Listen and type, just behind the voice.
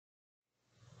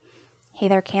Hey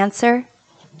there, Cancer.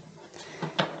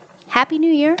 Happy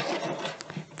New Year.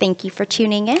 Thank you for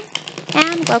tuning in,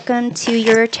 and welcome to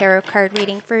your tarot card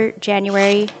reading for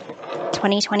January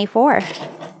 2024.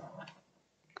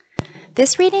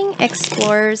 This reading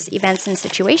explores events and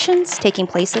situations taking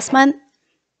place this month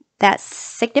that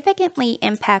significantly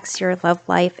impacts your love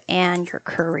life and your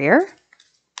career.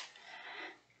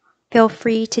 Feel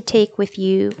free to take with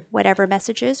you whatever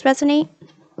messages resonate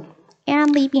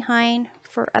and leave behind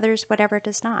for others whatever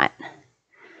does not.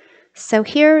 So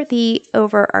here, the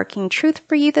overarching truth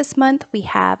for you this month, we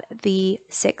have the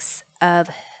Six of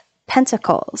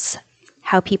Pentacles.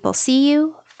 How people see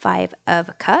you, Five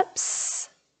of Cups.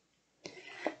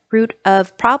 Root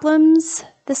of problems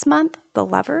this month, the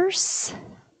Lovers.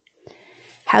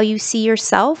 How you see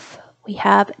yourself, we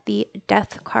have the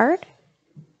Death card.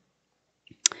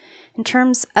 In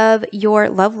terms of your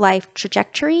love life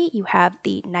trajectory, you have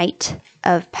the Knight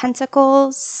of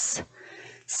Pentacles.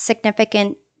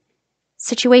 Significant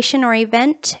situation or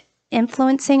event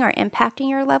influencing or impacting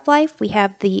your love life, we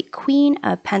have the Queen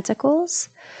of Pentacles.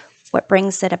 What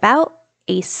brings it about?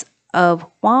 Ace of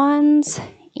Wands.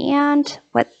 And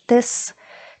what this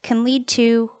can lead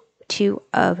to, Two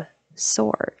of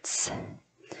Swords.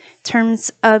 In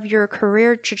terms of your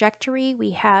career trajectory,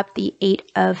 we have the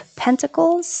Eight of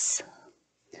Pentacles.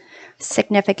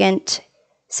 Significant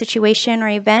situation or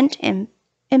event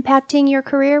impacting your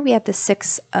career, we have the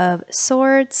Six of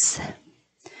Swords.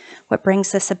 What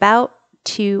brings this about?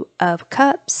 Two of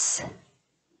Cups.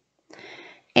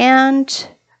 And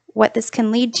what this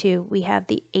can lead to, we have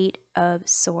the Eight of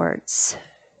Swords.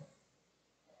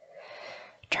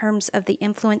 In terms of the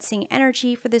influencing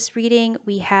energy for this reading,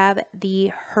 we have the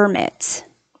Hermit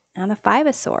and the Five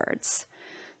of Swords.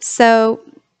 So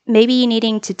maybe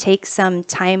needing to take some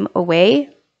time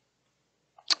away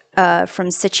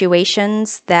from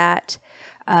situations that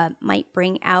might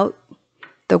bring out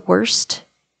the worst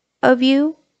of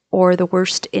you or the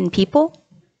worst in people,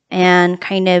 and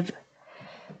kind of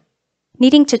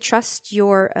needing to trust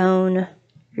your own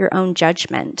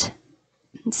judgment.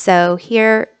 So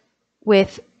here,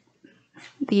 with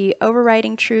the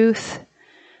overriding truth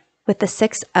with the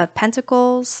Six of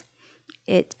Pentacles,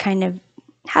 it kind of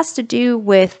has to do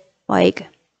with like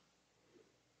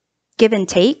give and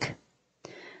take.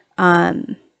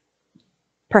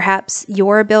 Perhaps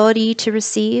your ability to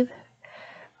receive,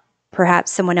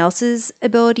 perhaps someone else's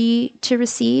ability to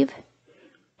receive,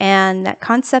 and that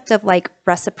concept of like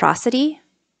reciprocity.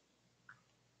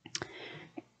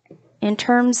 In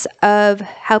terms of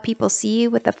how people see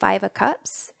you with the Five of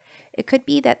Cups, it could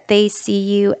be that they see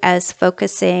you as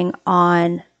focusing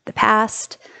on the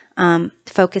past,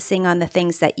 focusing on the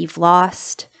things that you've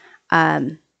lost,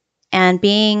 and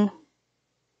being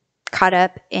caught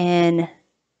up in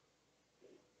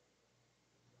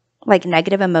like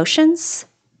negative emotions.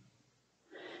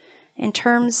 In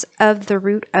terms of the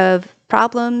root of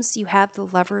problems, you have the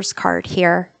Lovers card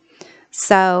here.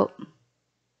 So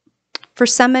for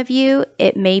some of you,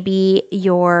 it may be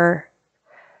your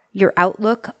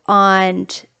outlook on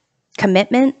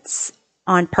commitments,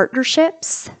 on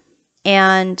partnerships,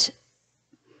 and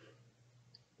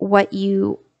what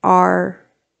you are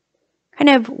kind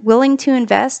of willing to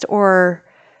invest or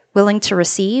willing to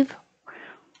receive,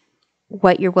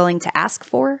 what you're willing to ask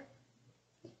for.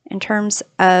 In terms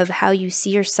of how you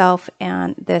see yourself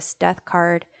and this Death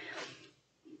card,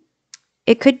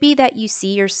 it could be that you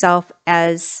see yourself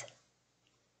as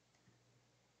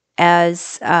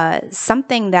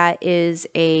something that is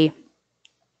I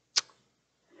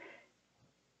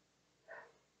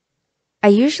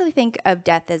usually think of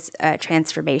death as a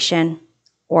transformation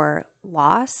or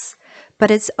loss, but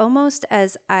it's almost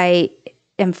as I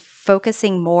am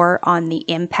focusing more on the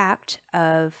impact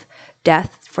of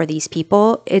death for these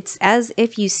people. It's as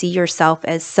if you see yourself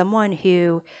as someone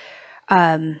who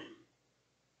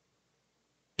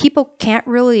people can't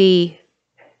really,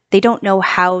 they don't know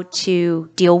how to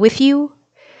deal with you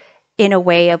in a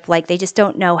way of like, they just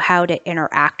don't know how to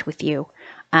interact with you.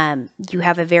 You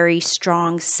have a very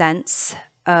strong sense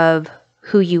of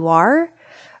who you are,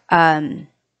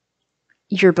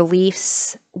 your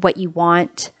beliefs, what you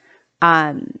want.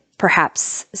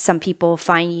 Perhaps some people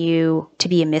find you to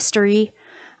be a mystery.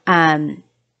 And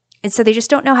so they just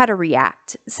don't know how to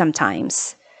react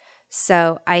sometimes.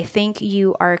 So I think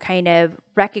you are kind of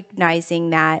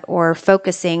recognizing that, or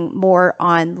focusing more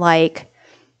on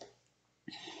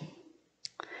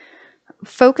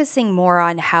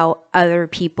how other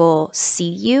people see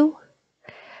you,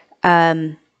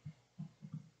 and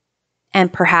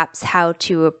perhaps how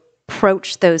to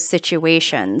approach those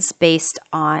situations based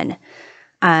on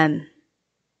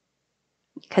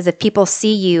Because if people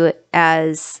see you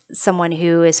as someone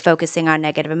who is focusing on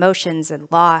negative emotions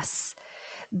and loss,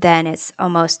 then it's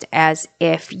almost as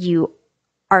if you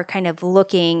are kind of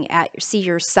see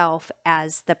yourself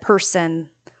as the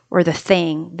person or the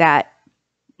thing that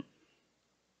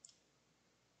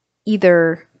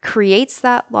either creates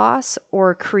that loss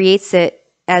or creates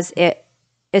it as a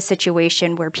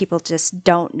situation where people just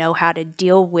don't know how to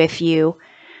deal with you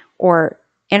or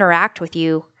interact with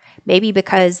you, maybe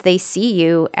because they see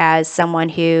you as someone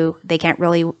who they can't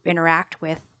really interact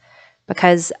with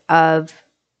because of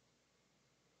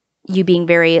you being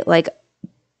very like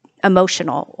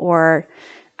emotional, or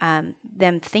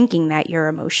them thinking that you're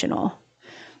emotional.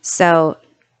 So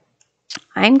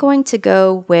I'm going to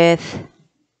go with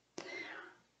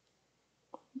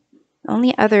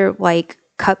only other like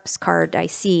cups card I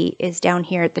see is down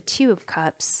here at the Two of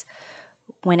Cups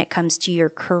when it comes to your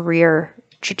career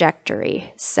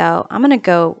trajectory. So I'm going to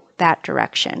go that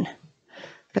direction,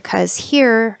 because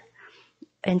here,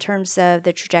 in terms of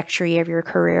the trajectory of your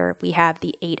career, we have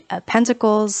the Eight of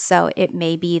Pentacles. So it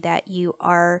may be that you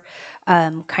are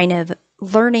kind of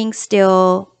learning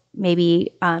still,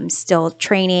 maybe still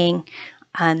training,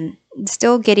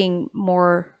 still getting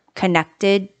more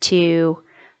connected to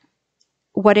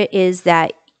what it is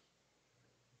that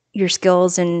your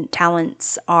skills and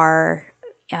talents are,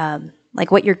 like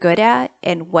what you're good at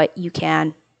and what you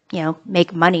can,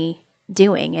 make money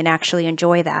doing and actually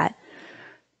enjoy that.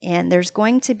 And there's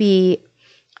going to be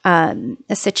a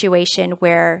situation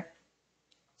where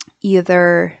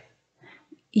either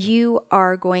you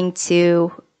are going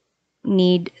to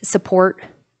need support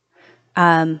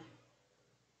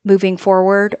moving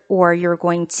forward, or you're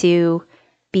going to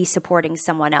be supporting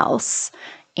someone else.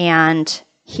 And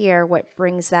here, what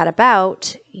brings that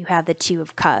about, you have the Two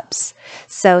of Cups.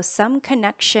 So some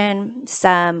connection,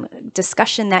 some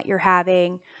discussion that you're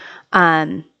having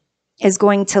is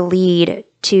going to lead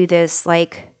to this,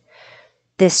 like,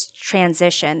 this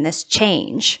transition, this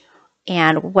change.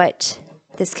 And what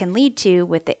this can lead to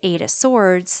with the Eight of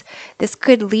Swords, this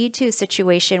could lead to a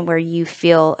situation where you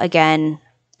feel, again,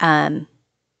 that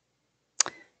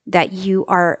you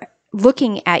are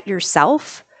looking at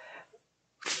yourself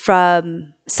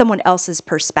from someone else's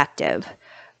perspective,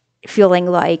 feeling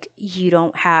like you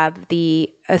don't have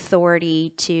the authority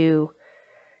to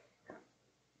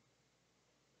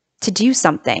do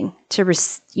something,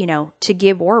 to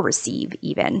give or receive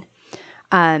even.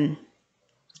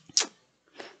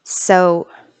 So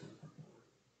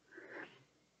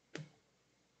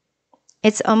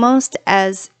it's almost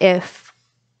as if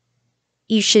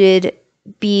you should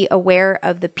be aware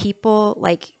of the people,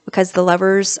 like, because the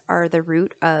Lovers are the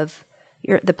root of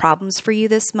the problems for you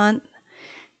this month.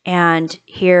 And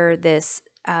here, this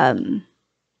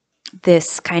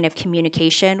this kind of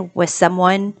communication with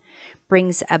someone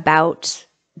brings about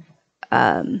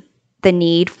the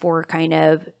need for kind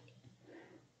of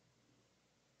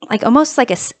like almost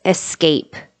like a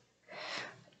escape.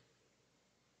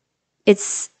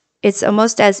 It's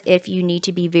almost as if you need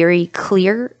to be very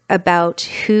clear about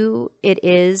who it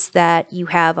is that you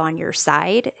have on your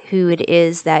side, who it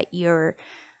is that you're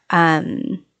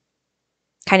kind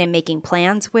of making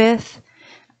plans with,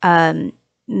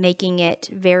 making it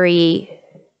very,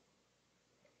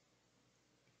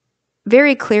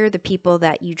 very clear the people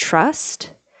that you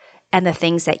trust and the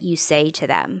things that you say to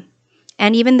them.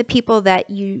 And even the people that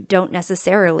you don't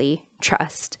necessarily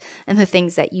trust and the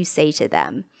things that you say to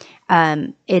them.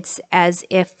 It's as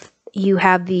if you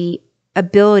have the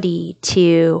ability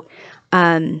to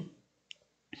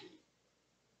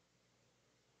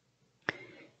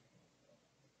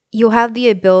you'll have the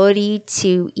ability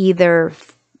to either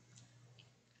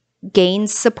gain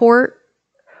support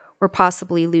or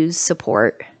possibly lose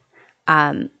support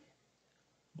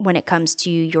when it comes to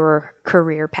your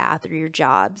career path or your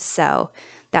job. So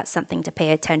that's something to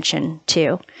pay attention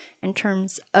to. In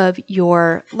terms of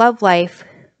your love life,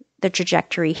 the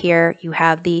trajectory here, you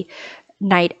have the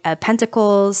Knight of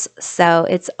Pentacles. So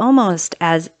it's almost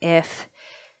as if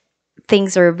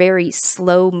things are very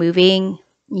slow moving.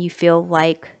 You feel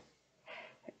like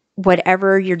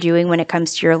whatever you're doing when it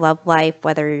comes to your love life,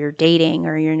 whether you're dating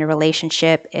or you're in a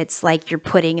relationship, it's like you're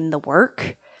putting in the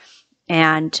work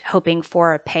and hoping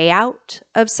for a payout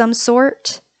of some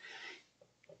sort.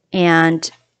 And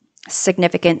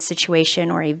significant situation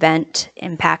or event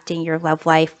impacting your love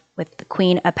life with the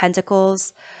Queen of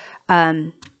Pentacles.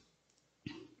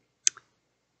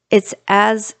 It's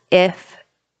as if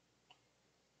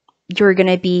you're going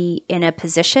to be in a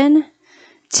position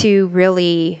to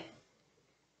really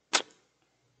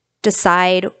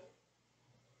decide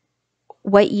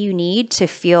what you need to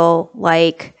feel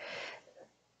like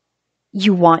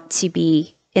you want to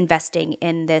be investing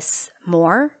in this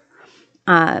more.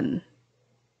 And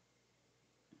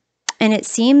it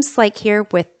seems like here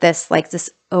with this, like this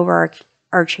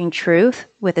overarching truth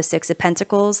with the Six of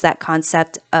Pentacles, that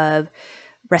concept of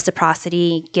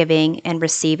reciprocity, giving and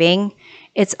receiving,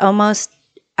 it's almost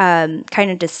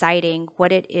kind of deciding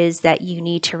what it is that you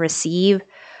need to receive,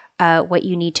 what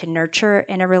you need to nurture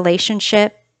in a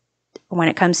relationship when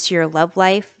it comes to your love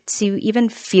life to even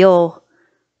feel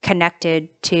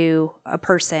connected to a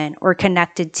person or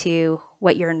connected to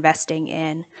what you're investing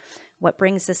in. What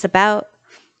brings this about?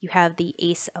 You have the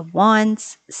Ace of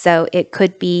Wands. So it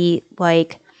could be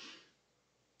like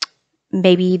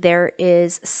maybe there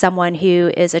is someone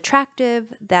who is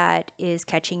attractive that is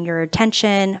catching your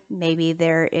attention. Maybe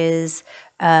there is,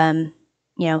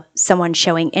 someone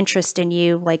showing interest in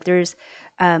you. Like there's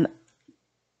an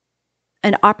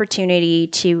opportunity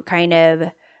to kind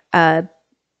of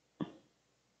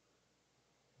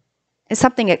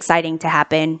something exciting to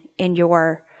happen in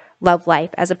your love life,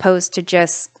 as opposed to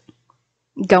just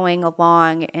going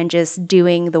along and just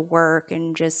doing the work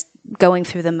and just going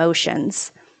through the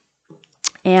motions.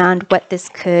 And what this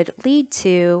could lead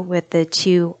to with the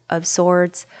Two of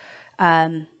Swords,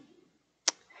 it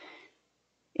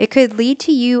could lead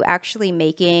to you actually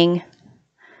making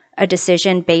a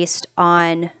decision based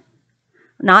on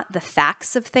not the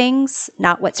facts of things,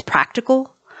 not what's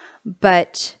practical,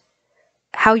 but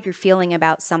how you're feeling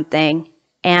about something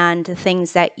and the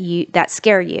things that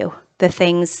scare you, the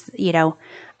things,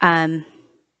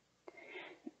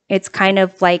 it's kind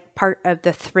of like part of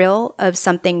the thrill of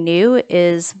something new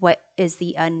is what is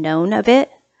the unknown of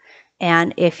it.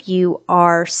 And if you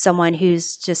are someone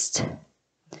who's just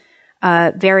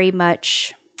very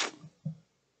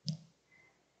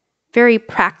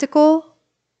practical,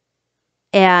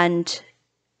 and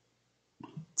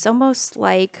it's almost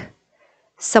like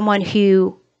someone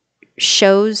who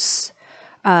shows,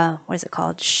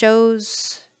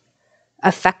 shows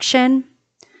affection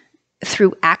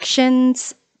through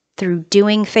actions, through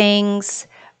doing things,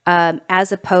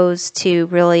 as opposed to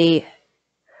really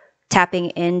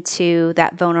tapping into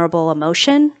that vulnerable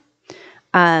emotion.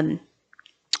 And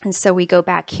so we go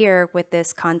back here with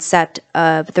this concept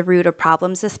of the root of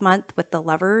problems this month with the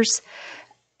Lovers,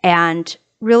 and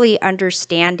really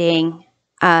understanding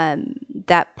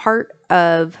that part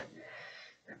of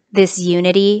this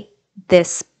unity,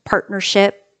 this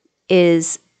partnership,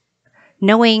 is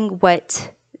knowing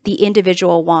what the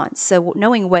individual wants. So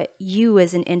knowing what you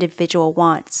as an individual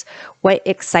wants, what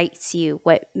excites you,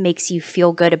 what makes you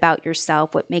feel good about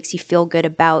yourself, what makes you feel good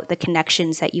about the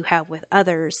connections that you have with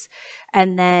others.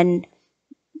 And then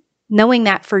knowing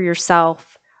that for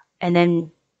yourself, and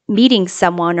then meeting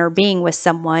someone or being with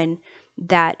someone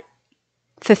that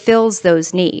fulfills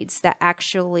those needs, that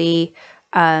actually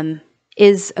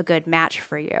is a good match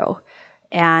for you.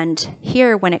 And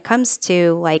here, when it comes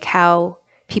to like how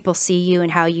people see you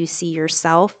and how you see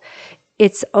yourself,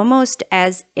 it's almost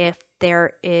as if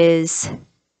there is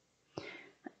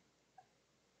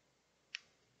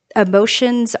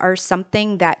emotions are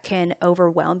something that can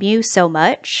overwhelm you so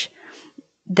much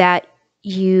that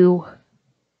you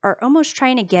are almost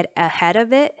trying to get ahead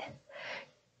of it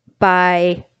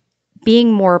by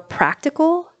being more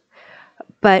practical.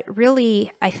 But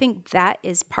really, I think that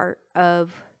is part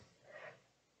of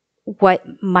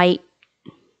what might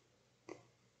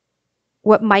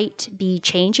be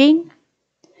changing,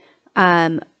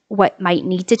 what might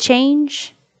need to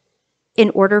change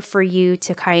in order for you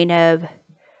to kind of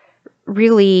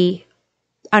really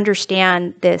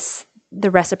understand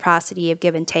the reciprocity of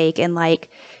give and take. And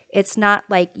like, it's not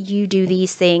like you do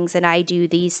these things and I do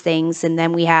these things and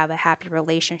then we have a happy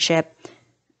relationship.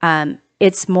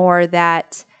 It's more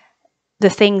that the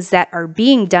things that are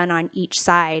being done on each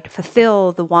side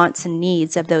fulfill the wants and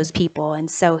needs of those people.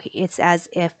 And so it's as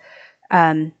if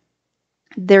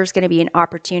there's going to be an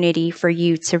opportunity for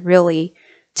you to really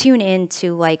tune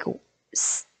into like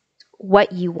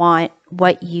what you want,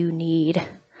 what you need.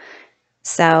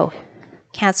 So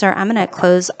Cancer, I'm going to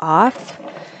close off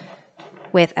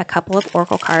with a couple of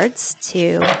oracle cards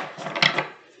to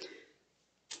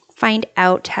find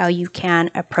out how you can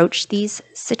approach these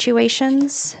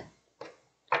situations.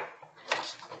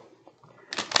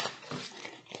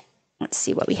 Let's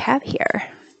see what we have here.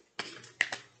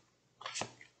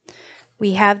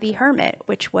 We have the Hermit,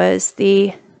 which was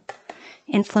the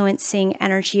influencing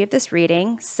energy of this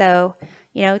reading. So,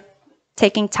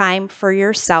 taking time for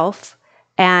yourself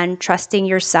and trusting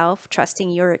yourself,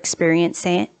 trusting your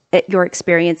experiences,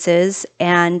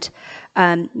 and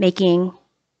making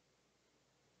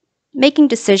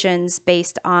decisions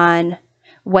based on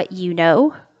what you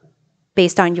know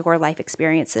based on your life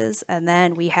experiences. And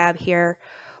then we have here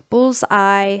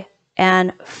bullseye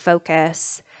and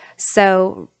focus.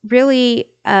 So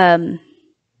really,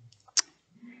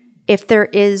 if there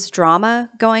is drama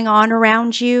going on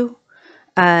around you,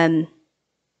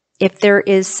 if there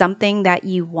is something that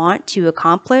you want to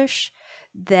accomplish,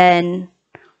 then,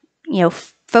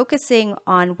 focusing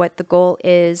on what the goal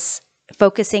is,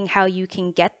 focusing how you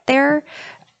can get there,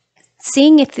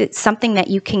 seeing if it's something that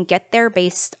you can get there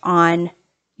based on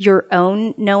your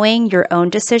own knowing, your own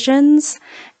decisions,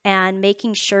 and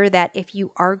making sure that if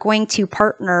you are going to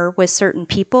partner with certain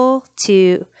people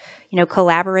to,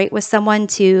 collaborate with someone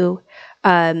to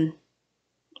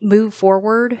move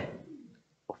forward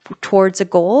towards a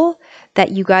goal,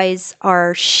 that you guys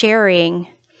are sharing,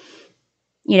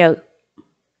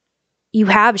 you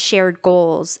have shared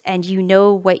goals and you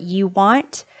know what you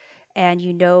want and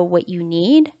you know what you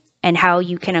need and how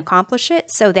you can accomplish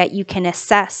it, so that you can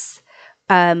assess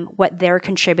what they're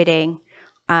contributing.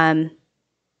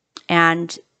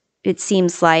 And it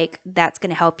seems like that's going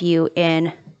to help you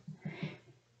in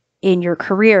your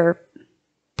career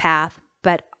path,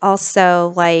 but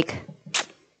also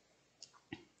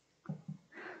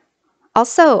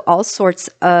all sorts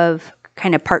of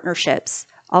kind of partnerships,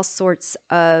 all sorts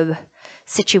of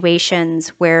situations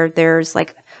where there's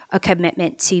like a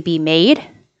commitment to be made,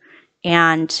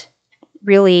 and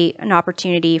really an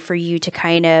opportunity for you to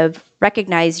kind of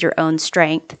recognize your own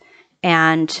strength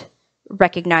and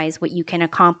recognize what you can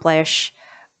accomplish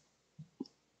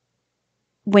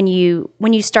when you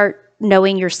start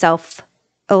knowing yourself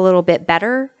a little bit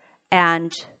better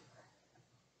and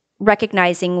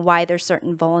recognizing why there's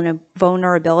certain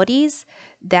vulnerabilities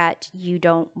that you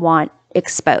don't want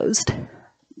exposed.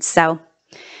 So,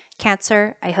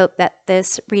 Cancer, I hope that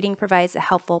this reading provides a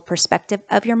helpful perspective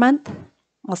of your month.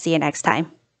 We'll see you next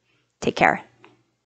time. Take care.